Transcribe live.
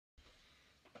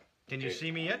Can you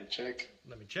see me yet? Check.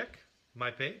 Let me check.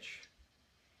 My page?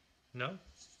 No?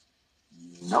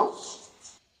 No.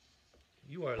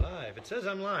 You are live. It says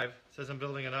I'm live. It says I'm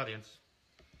building an audience.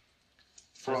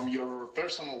 From your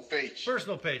personal page.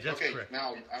 Personal page, that's okay, correct.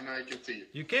 Now I can see you.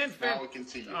 You can? Now I can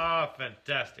see you. Ah,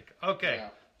 fantastic. Okay, Yeah.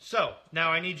 So now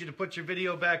I need you to put your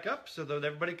video back up so that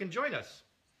everybody can join us.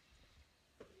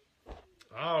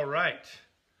 All right.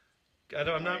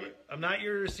 I'm not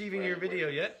receiving your video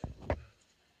yet.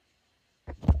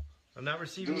 I'm not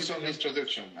receiving Do your some video.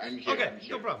 introduction. I'm here. Okay, I'm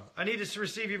here. no problem. I need to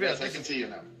receive your video. Yes, I can see you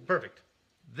now. Perfect.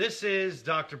 This is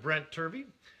Dr. Brent Turvey,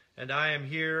 and I am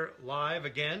here live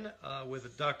again with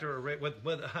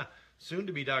soon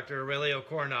to be Dr. Aurelio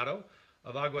Coronado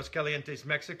of Aguascalientes,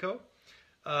 Mexico.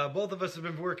 Both of us have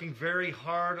been working very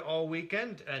hard all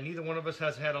weekend, and neither one of us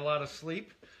has had a lot of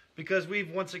sleep because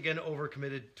we've once again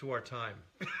overcommitted to our time.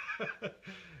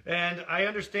 And I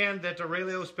understand that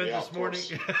Aurelio spent this morning.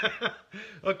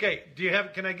 Okay,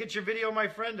 can I get your video, my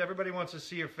friend? Everybody wants to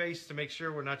see your face to make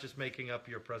sure we're not just making up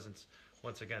your presence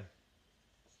once again.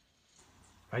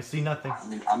 I see nothing.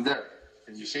 I'm there.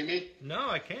 Can you see me?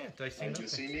 No, I can't. I see nothing. Can you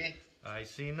see me? I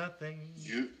see nothing.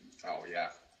 Oh, yeah.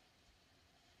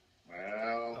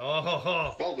 Well.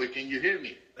 Oh. Well, can you hear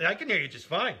me? I can hear you just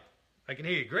fine. I can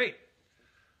hear you great.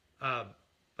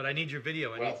 But I need your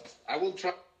video. I will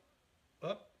try.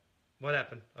 Oh, what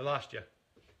happened? I lost you.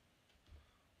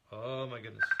 Oh, my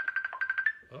goodness.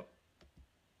 Oh.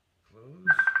 Close.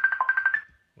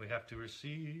 We have to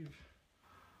receive.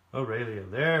 Aurelio.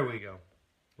 There we go.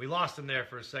 We lost him there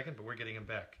for a second, but we're getting him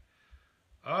back.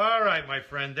 All right, my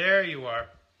friend. There you are.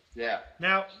 Yeah.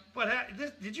 Now,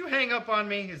 did you hang up on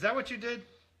me? Is that what you did?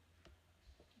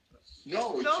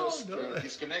 No, it's just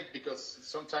disconnect because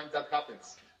sometimes that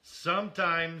happens.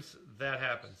 Sometimes that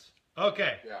happens.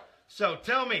 Okay. Yeah. So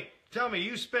tell me,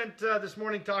 you spent this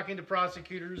morning talking to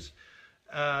prosecutors,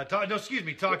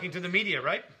 talking to the media,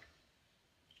 right?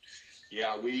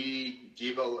 Yeah, we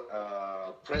give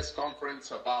a press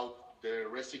conference about the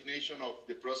resignation of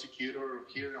the prosecutor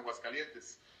here in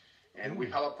Aguascalientes. And we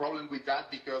have a problem with that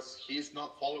because he's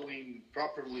not following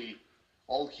properly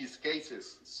all his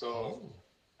cases. So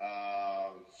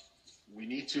we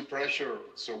need to pressure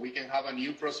so we can have a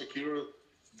new prosecutor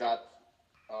that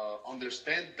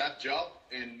understand that job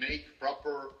and make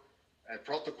proper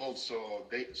protocols so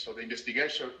the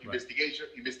investigator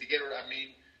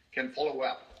can follow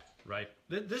up. Right.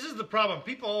 This is the problem.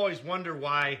 People always wonder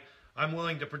why I'm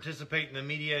willing to participate in the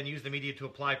media and use the media to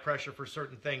apply pressure for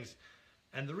certain things.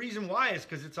 And the reason why is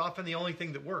because it's often the only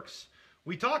thing that works.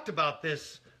 We talked about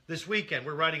this weekend.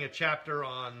 We're writing a chapter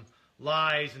on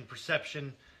lies and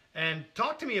perception. And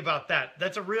talk to me about that.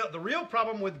 The real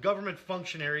problem with government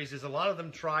functionaries is a lot of them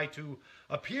try to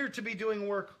appear to be doing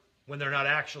work when they're not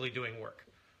actually doing work,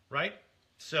 right?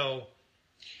 So,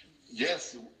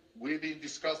 yes, we've been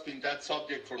discussing that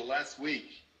subject for the last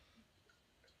week.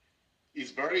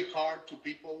 It's very hard to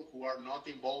people who are not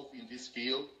involved in this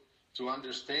field to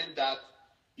understand that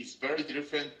it's very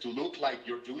different to look like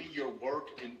you're doing your work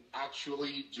and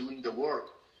actually doing the work.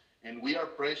 And we are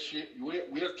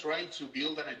trying to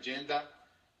build an agenda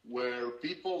where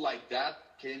people like that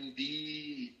can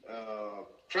be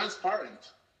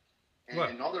transparent,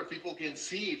 and other people can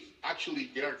see if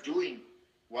actually they're doing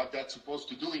what they're supposed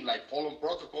to do, like following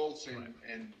protocols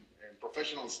and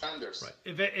professional standards. Right.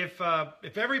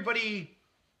 If everybody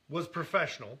was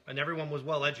professional and everyone was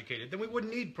well educated, then we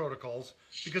wouldn't need protocols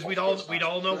because we'd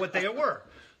all know what they were.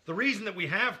 The reason that we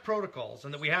have protocols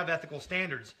and that we have ethical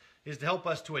standards is to help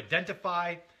us to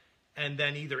identify and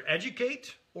then either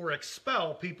educate or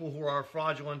expel people who are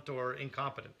fraudulent or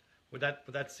incompetent. Would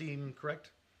that seem correct?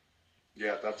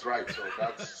 Yeah, that's right. So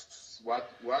that's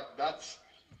that's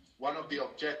one of the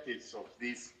objectives of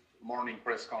this morning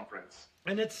press conference.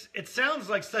 And it sounds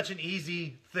like such an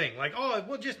easy thing. Like,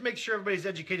 we'll just make sure everybody's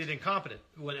educated and competent.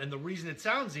 And the reason it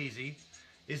sounds easy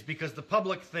is because the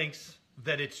public thinks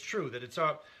that it's true,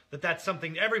 that that's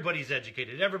something everybody's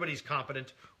educated, everybody's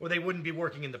competent, or they wouldn't be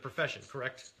working in the profession,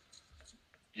 correct?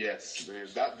 Yes,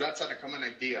 that's a common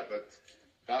idea, but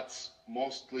that's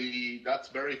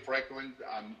very frequent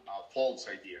and a false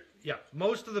idea. Yeah,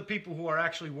 most of the people who are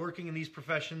actually working in these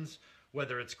professions,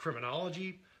 whether it's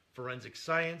criminology, forensic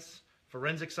science,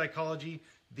 forensic psychology,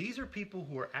 these are people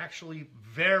who are actually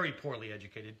very poorly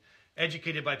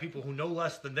educated by people who know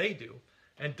less than they do,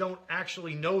 and don't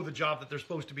actually know the job that they're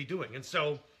supposed to be doing. And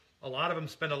so a lot of them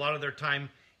spend a lot of their time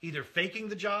either faking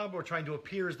the job or trying to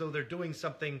appear as though they're doing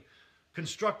something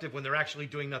constructive when they're actually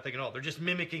doing nothing at all. They're just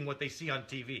mimicking what they see on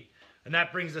TV. And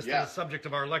that brings us to the subject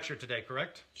of our lecture today,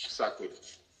 correct? Exactly.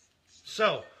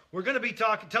 So we're going to be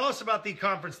talking. Tell us about the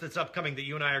conference that's upcoming that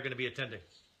you and I are going to be attending.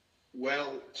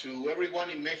 Well, to everyone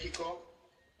in Mexico,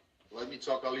 let me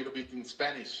talk a little bit in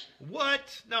Spanish.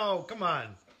 What? No, come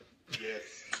on.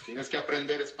 Yes. Tienes que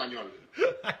aprender español.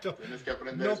 Tienes que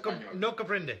aprender español. No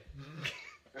comprende.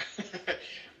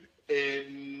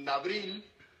 En abril,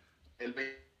 el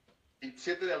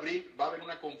 27 de abril, va a haber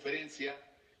una conferencia,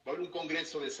 va a haber un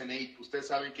congreso de CNI. Ustedes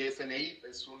saben que CNI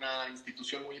es una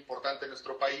institución muy importante en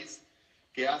nuestro país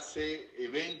que hace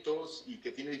eventos y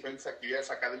que tiene diferentes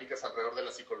actividades académicas alrededor de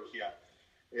la psicología.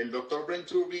 El doctor Brent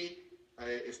Turvey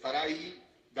estará ahí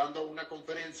dando una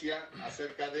conferencia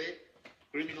acerca de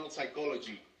Criminal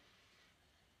Psychology.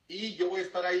 Y yo voy a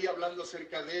estar ahí hablando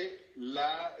acerca de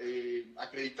la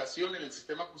acreditación en el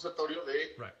sistema acusatorio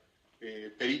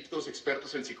de peritos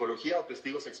expertos en psicología o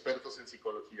testigos expertos en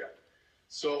psicología.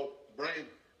 So, Brent,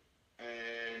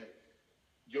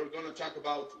 you're going to talk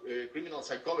about criminal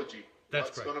psychology.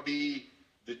 What's going to be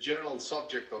the general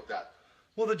subject of that?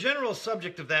 Well, the general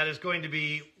subject of that is going to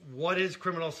be what is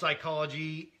criminal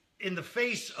psychology in the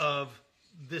face of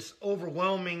this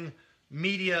overwhelming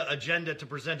media agenda to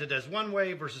present it as one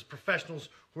way versus professionals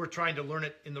who are trying to learn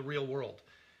it in the real world.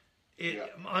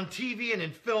 On TV and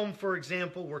in film, for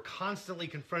example, we're constantly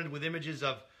confronted with images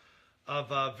of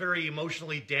very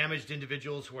emotionally damaged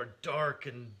individuals who are dark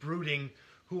and brooding,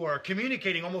 who are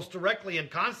communicating almost directly and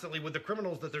constantly with the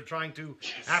criminals that they're trying to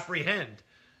apprehend.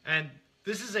 And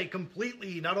this is a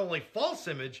completely not only false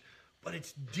image, but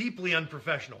it's deeply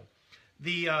unprofessional.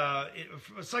 The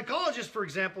psychologists, for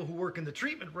example, who work in the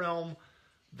treatment realm,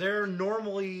 they're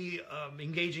normally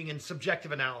engaging in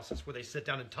subjective analysis where they sit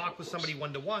down and talk with somebody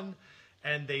one-to-one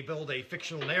and they build a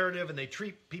fictional narrative and they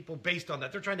treat people based on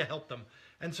that. They're trying to help them.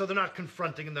 And so they're not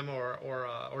confronting them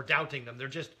or doubting them. They're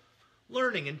just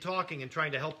learning and talking and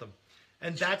trying to help them.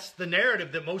 And that's the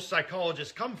narrative that most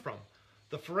psychologists come from.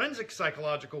 The forensic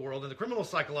psychological world and the criminal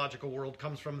psychological world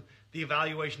comes from the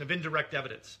evaluation of indirect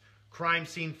evidence, crime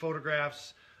scene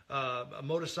photographs,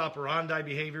 modus operandi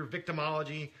behavior,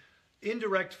 victimology,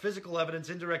 indirect physical evidence,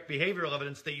 indirect behavioral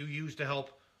evidence that you use to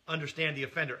help understand the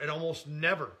offender. And almost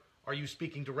never are you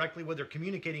speaking directly with or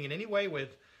communicating in any way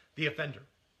with the offender.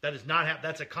 That is not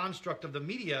that's a construct of the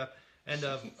media and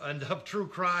of true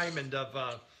crime and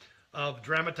of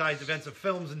dramatized events of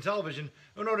films and television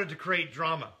in order to create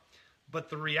drama. But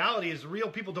the reality is real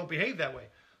people don't behave that way.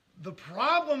 The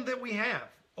problem that we have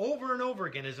over and over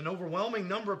again is an overwhelming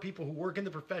number of people who work in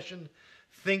the profession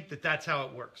think that that's how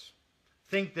it works.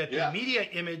 Think that the media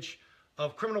image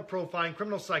of criminal profiling,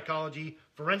 criminal psychology,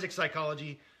 forensic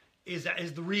psychology is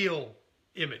the real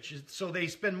image. So they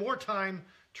spend more time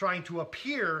trying to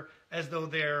appear as though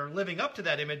they're living up to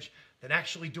that image than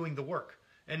actually doing the work.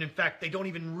 And in fact, they don't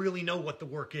even really know what the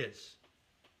work is.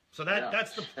 So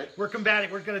that's we're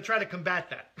combating. We're going to try to combat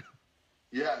that.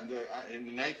 Yeah,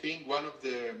 and I think one of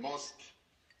the most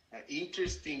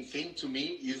interesting thing to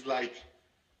me is like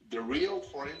the real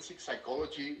forensic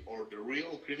psychology or the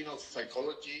real criminal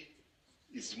psychology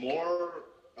is more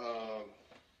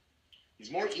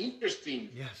interesting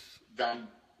than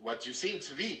what you see in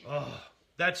TV. Oh,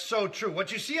 that's so true.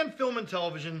 What you see on film and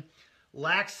television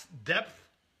lacks depth,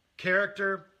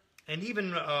 character, and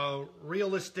even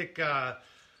realistic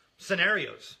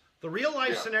scenarios. The real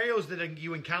life scenarios that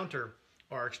you encounter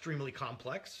are extremely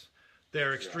complex.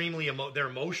 They're extremely they're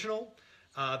emotional.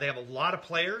 They have a lot of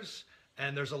players,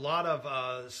 and there's a lot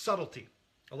of subtlety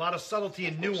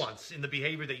and nuance in the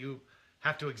behavior that you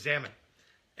have to examine.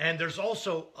 And there's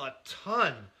also a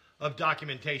ton of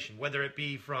documentation, whether it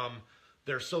be from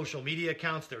their social media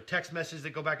accounts, their text messages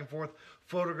that go back and forth,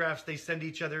 photographs they send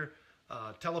each other,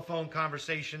 telephone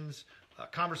conversations,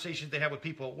 conversations they have with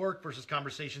people at work versus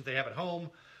conversations they have at home.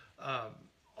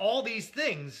 All these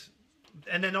things,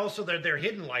 and then also their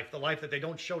hidden life, the life that they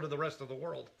don't show to the rest of the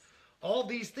world. All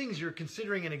these things you're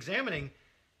considering and examining,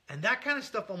 and that kind of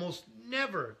stuff almost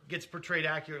never gets portrayed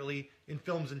accurately in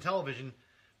films and television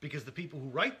because the people who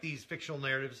write these fictional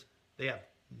narratives, they have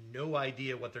no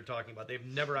idea what they're talking about. They've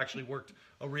never actually worked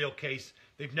a real case.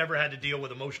 They've never had to deal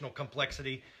with emotional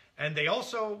complexity. And they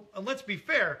also, and let's be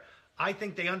fair, I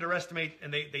think they underestimate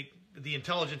the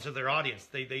intelligence of their audience.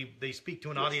 They speak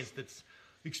to an audience that's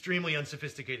extremely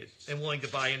unsophisticated and willing to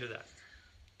buy into that.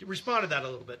 Respond to that a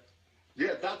little bit.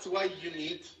 Yeah, that's why you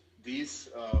need these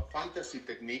fantasy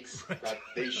techniques that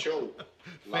they show,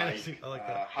 like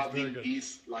having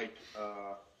these like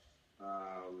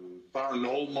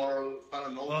paranormal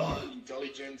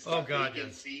intelligence that they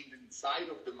can see inside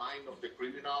of the mind of the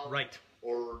criminal, right?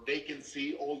 Or they can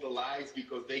see all the lies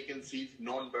because they can see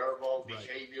non-verbal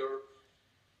behavior.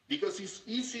 Because it's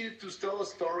easy to tell a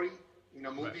story in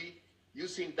a movie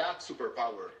using that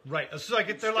superpower. Right. It's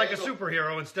like they're like a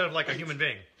superhero instead of like a human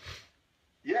being.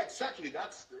 Yeah, exactly.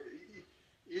 That's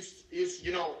is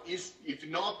if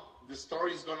not, the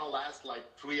story is gonna last like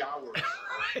 3 hours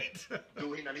Right.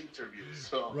 doing an interview,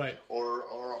 so Right.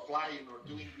 or applying or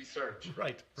doing research.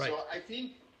 Right. So I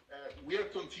think we are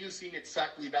confusing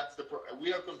exactly.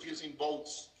 We are confusing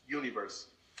both universe.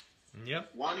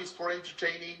 Yep. One is for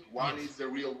entertaining, one Yes. is the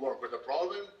real work. But the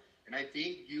problem, and I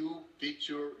think you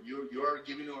are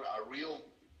giving a real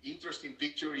interesting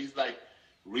picture, is like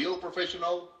real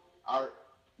professional are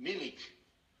mimic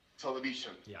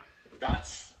television. Yeah.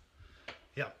 That's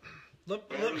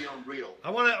very unreal. I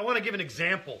want to give an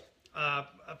example.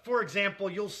 For example,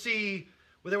 you'll see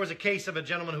there was a case of a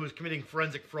gentleman who was committing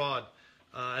forensic fraud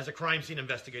as a crime scene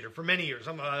investigator for many years,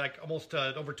 like almost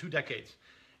over 2 decades.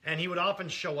 And he would often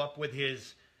show up with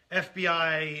his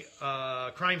FBI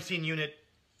crime scene unit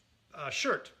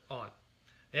shirt on.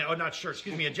 Oh, not shirt,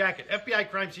 excuse me, a jacket. FBI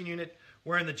crime scene unit,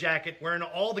 wearing the jacket, wearing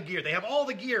all the gear. They have all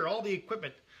the gear, all the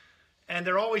equipment. And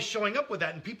they're always showing up with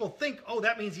that. And people think, oh,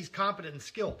 that means he's competent and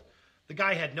skilled. The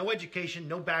guy had no education,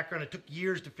 no background. It took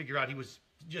years to figure out he was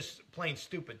just plain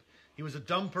stupid. He was a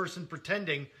dumb person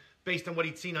pretending based on what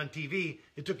he'd seen on TV.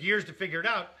 It took years to figure it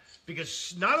out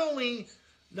because not only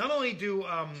do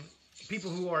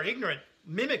people who are ignorant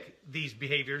mimic these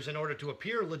behaviors in order to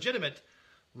appear legitimate,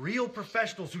 real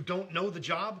professionals who don't know the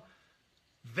job,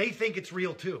 they think it's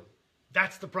real too.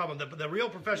 That's the problem. The real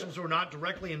professionals who are not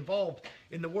directly involved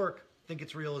in the work think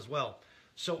it's real as well.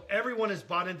 So everyone has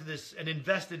bought into this and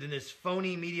invested in this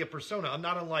phony media persona,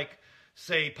 not unlike,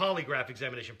 say, polygraph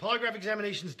examination. Polygraph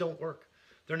examinations don't work.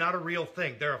 They're not a real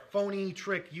thing. They're a phony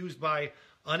trick used by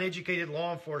uneducated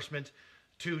law enforcement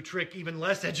to trick even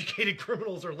less educated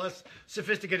criminals or less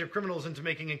sophisticated criminals into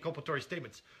making inculpatory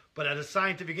statements. But as a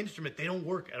scientific instrument, they don't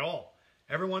work at all.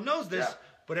 Everyone knows this,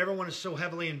 but everyone is so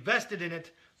heavily invested in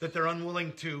it that they're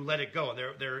unwilling to let it go.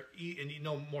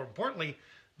 And more importantly,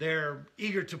 they're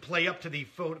eager to play up to the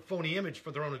phony image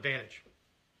for their own advantage.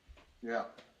 Yeah.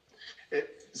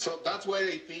 So that's why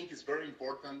I think it's very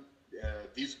important,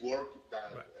 this work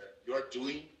that you are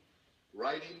doing,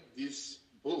 writing this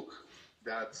book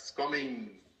that's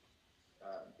coming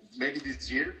maybe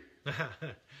this year.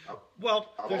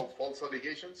 Well, about false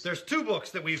allegations. There's 2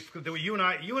 books that you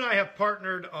and I have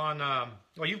partnered on.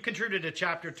 Well, you've contributed a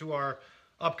chapter to our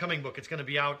upcoming book. It's going to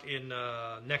be out in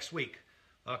next week,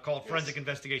 called Forensic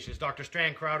Investigations. Dr.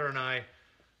 Stan Crowder and I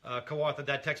co-authored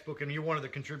that textbook, and you're one of the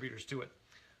contributors to it.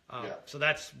 So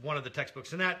that's one of the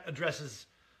textbooks, and that addresses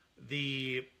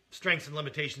the strengths and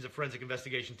limitations of forensic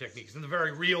investigation techniques in the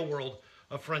very real world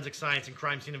of forensic science and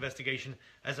crime scene investigation,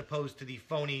 as opposed to the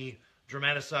phony,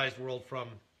 dramatized world from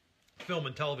film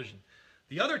and television.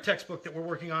 The other textbook that we're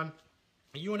working on,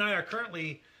 you and I are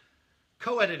currently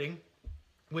co-editing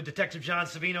with Detective John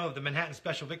Savino of the Manhattan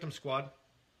Special Victims Squad,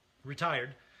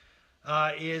 retired,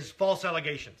 is False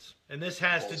Allegations. And this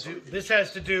has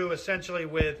to do essentially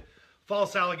with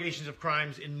false allegations of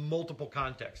crimes in multiple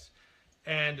contexts.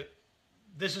 And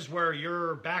this is where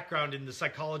your background in the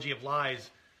psychology of lies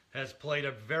has played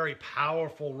a very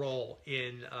powerful role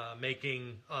in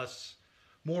making us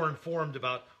more informed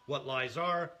about what lies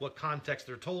are, what context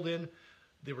they're told in,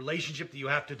 the relationship that you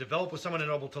have to develop with someone in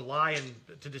order to lie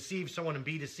and to deceive someone and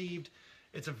be deceived.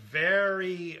 It's a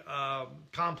very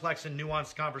complex and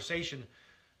nuanced conversation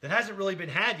that hasn't really been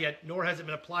had yet, nor has it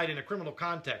been applied in a criminal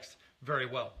context very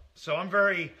well. So I'm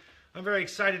very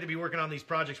excited to be working on these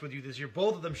projects with you this year.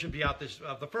 Both of them should be out this.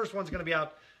 The first one's going to be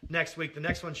out next week. The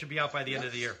next one should be out by the end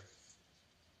of the year.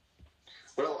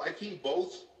 Well, I think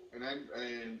both, and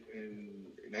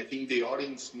I think the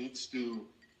audience needs to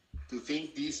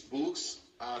think these books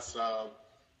as a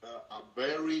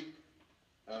very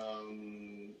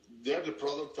they're the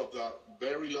product of a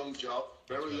very long job,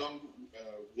 very long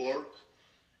work,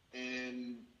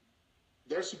 and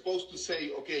they're supposed to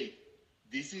say, okay,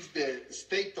 this is the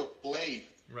state of play.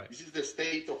 Right. This is the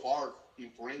state of art in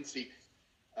forensic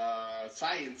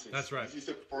sciences. That's right. This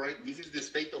is the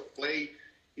state of play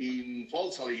in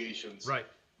false allegations. Right.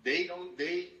 They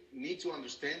need to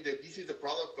understand that this is the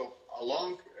product of a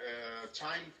long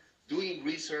time doing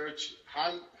research,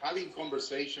 having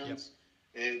conversations,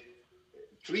 and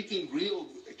treating real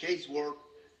casework.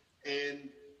 And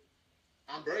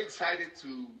I'm very excited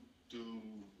to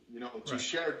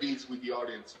share this with the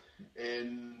audience.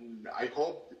 And I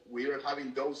hope we are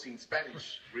having those in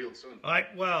Spanish real soon.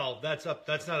 Well, that's not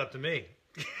up to me.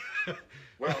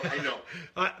 Well, I know.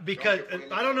 Because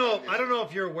I don't know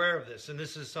if you're aware of this, and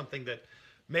this is something that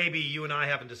maybe you and I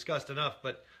haven't discussed enough,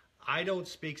 but I don't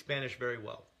speak Spanish very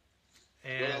well.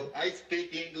 And well, I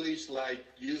speak English like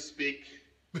you speak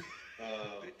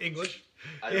English.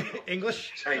 I don't know.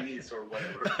 English. Chinese or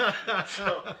whatever.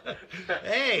 So,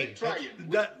 Hey, we're trying.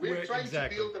 We're trying to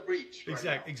build a bridge.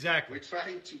 Exactly. We're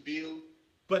trying to build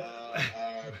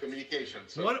communication.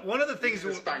 So one of the things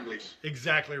this is Spanglish.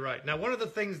 Exactly right. Now, one of the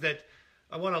things that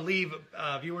I want to leave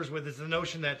viewers with is the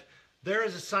notion that there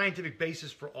is a scientific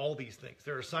basis for all these things.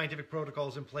 There are scientific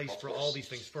protocols in place for all these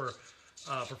things, for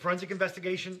forensic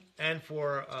investigation and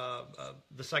for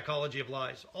the psychology of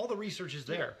lies. All the research is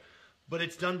there, but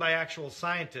it's done by actual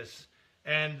scientists.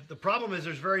 And the problem is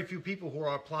there's very few people who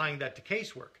are applying that to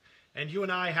casework. And you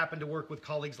and I happen to work with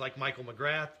colleagues like Michael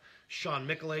McGrath, Sean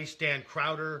Michelay, Stan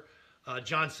Crowder,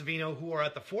 John Savino, who are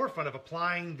at the forefront of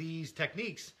applying these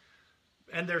techniques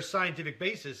and their scientific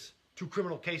basis to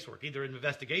criminal casework, either in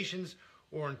investigations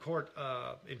or in court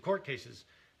cases.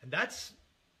 And that's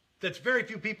very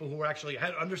few people who actually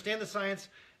understand the science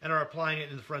and are applying it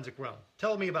in the forensic realm.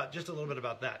 Tell me about just a little bit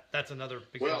about that. That's another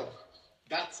big problem.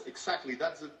 That's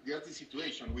the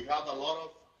situation. We have a lot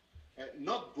of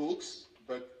not books,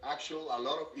 but a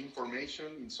lot of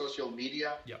information in social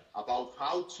media about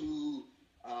how to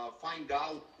find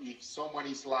out if someone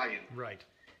is lying. Right.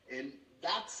 And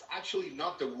that's actually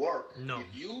not the work. No. If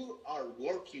you are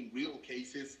working real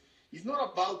cases, it's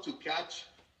not about to catch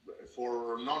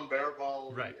for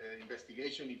non-verbal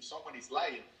investigation if someone is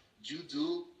lying. You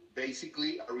do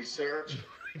basically a research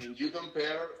and you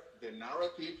compare the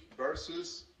narrative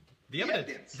versus the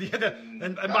evidence.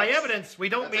 And by evidence, we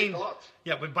don't mean...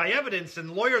 but by evidence,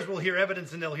 and lawyers will hear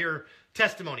evidence and they'll hear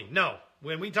testimony. No.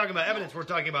 When we talk about evidence, we're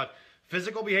talking about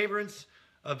physical behaviorance,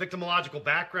 victimological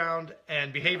background,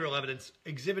 and behavioral evidence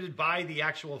exhibited by the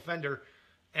actual offender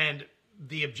and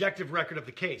the objective record of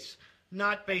the case.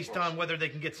 Not based on whether they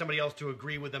can get somebody else to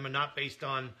agree with them and not based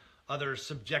on other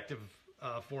subjective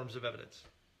forms of evidence.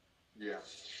 Yeah.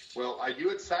 Well, are you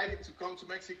excited to come to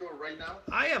Mexico right now?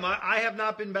 I am. I have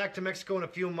not been back to Mexico in a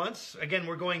few months. Again,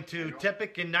 we're going to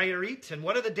Tepic and Nayarit. And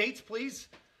what are the dates, please?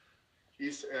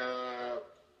 It's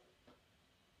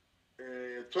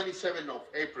 27th of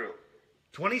April.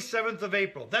 27th of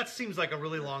April. That seems like a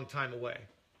really long time away.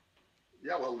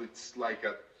 Yeah, well, it's like 2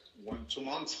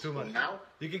 months. 2 months. From now.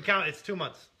 You can count. It's 2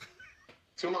 months.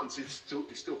 2 months. It's too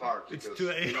hard.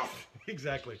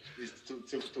 Exactly. It's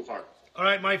too hard. All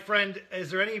right, my friend. Is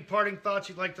there any parting thoughts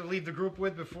you'd like to leave the group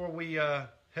with before we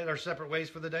head our separate ways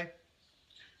for the day?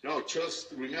 No,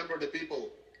 just remember the people.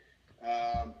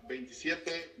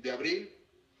 27 de abril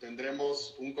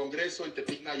tendremos un congreso en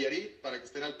Tepic, Nayarit, para que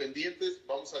estén al pendientes.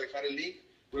 Vamos a dejar el link.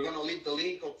 We're going to leave the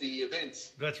link of the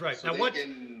events. That's right. So now, what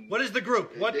is the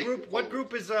group? What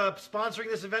group is sponsoring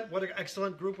this event? What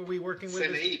excellent group are we working with?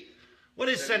 CNEIP. What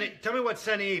is CNEIP? Tell me what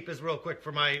CNEIP is real quick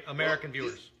for my American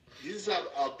viewers. This is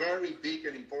a very big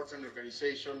and important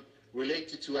organization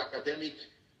related to academic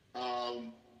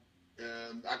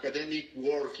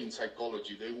work in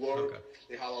psychology. They work.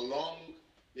 They have a long.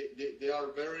 They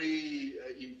are very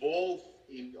involved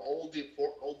in all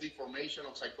the formation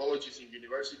of psychologists in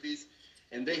universities,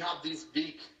 and they have this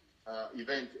big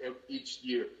event each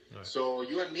year. Right. So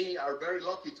you and me are very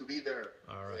lucky to be there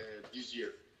this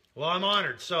year. Well, I'm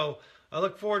honored. So I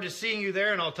look forward to seeing you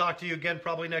there, and I'll talk to you again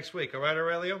probably next week. All right,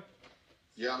 Aurelio?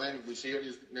 Yeah, man. We see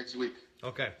you next week.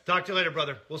 Okay. Talk to you later,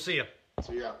 brother. We'll see you.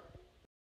 See ya.